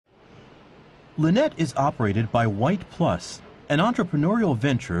LENET is operated by White Plus, an entrepreneurial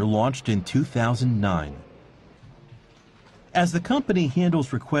venture launched in 2009. As the company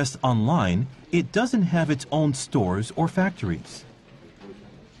handles requests online, it doesn't have its own stores or factories.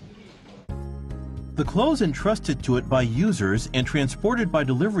 The clothes entrusted to it by users and transported by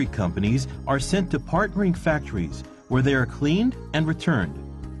delivery companies are sent to partnering factories where they are cleaned and returned.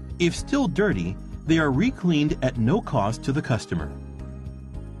 If still dirty, they are re-cleaned at no cost to the customer.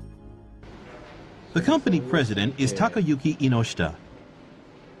 The company president is Takayuki Inoshita.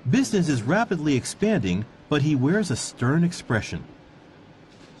 Business is rapidly expanding, but he wears a stern expression.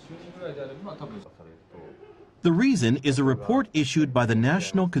 The reason is a report issued by the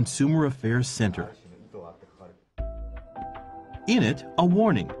National Consumer Affairs Center. In it, a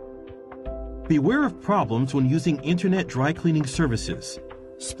warning. Beware of problems when using internet dry cleaning services.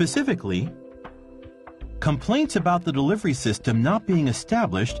 Specifically, complaints about the delivery system not being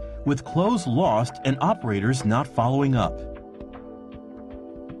established with clothes lost and operators not following up.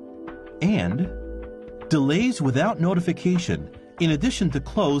 And delays without notification, in addition to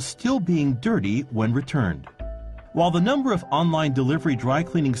clothes still being dirty when returned. While the number of online delivery dry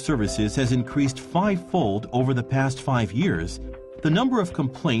cleaning services has increased 5-fold over the past 5 years, the number of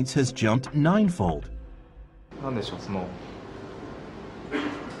complaints has jumped 9-fold.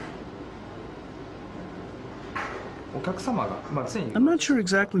 I'm not sure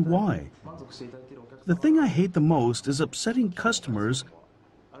exactly why. The thing I hate the most is upsetting customers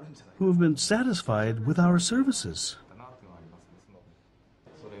who have been satisfied with our services.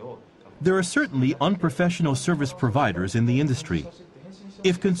 There are certainly unprofessional service providers in the industry.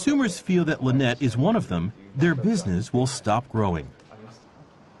 If consumers feel that LENET is one of them, their business will stop growing.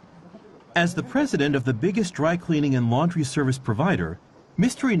 As the president of the biggest dry cleaning and laundry service provider,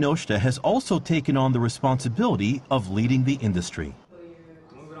 Mr. Inoshita has also taken on the responsibility of leading the industry.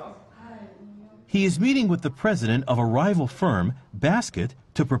 He is meeting with the president of a rival firm, Basket,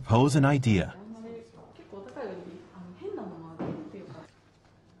 to propose an idea.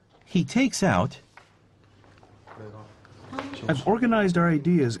 He takes out... I've organized our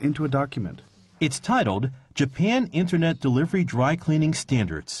ideas into a document. It's titled Japan Internet Delivery Dry Cleaning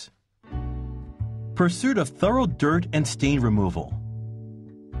Standards. Pursuit of thorough dirt and stain removal.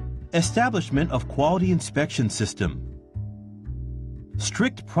 Establishment of quality inspection system.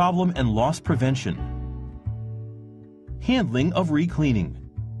 Strict problem and loss prevention. Handling of re-cleaning.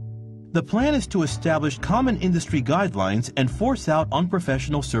 The plan is to establish common industry guidelines and force out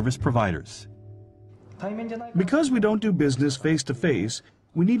unprofessional service providers. Because we don't do business face-to-face,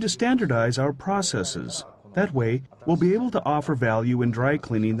 we need to standardize our processes. That way, we'll be able to offer value in dry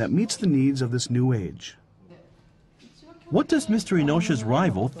cleaning that meets the needs of this new age. What does Mr. Inoshita's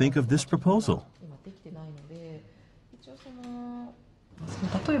rival think of this proposal?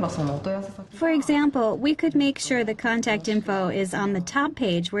 For example, we could make sure the contact info is on the top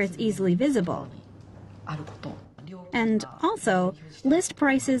page where it's easily visible. And also, list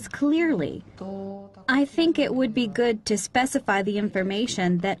prices clearly. I think it would be good to specify the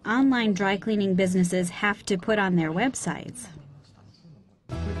information that online dry cleaning businesses have to put on their websites.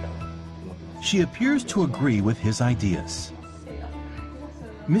 She appears to agree with his ideas.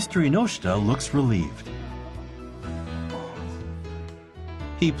 Mr. Inoshita looks relieved.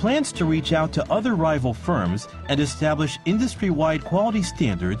 He plans to reach out to other rival firms and establish industry-wide quality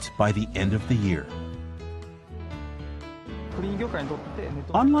standards by the end of the year.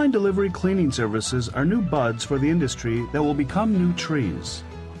 Online delivery cleaning services are new buds for the industry that will become new trees.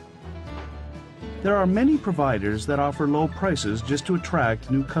 There are many providers that offer low prices just to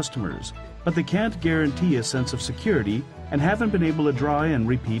attract new customers, but they can't guarantee a sense of security and haven't been able to draw in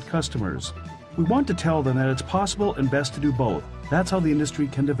repeat customers. We want to tell them that it's possible and best to do both. That's how the industry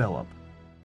can develop.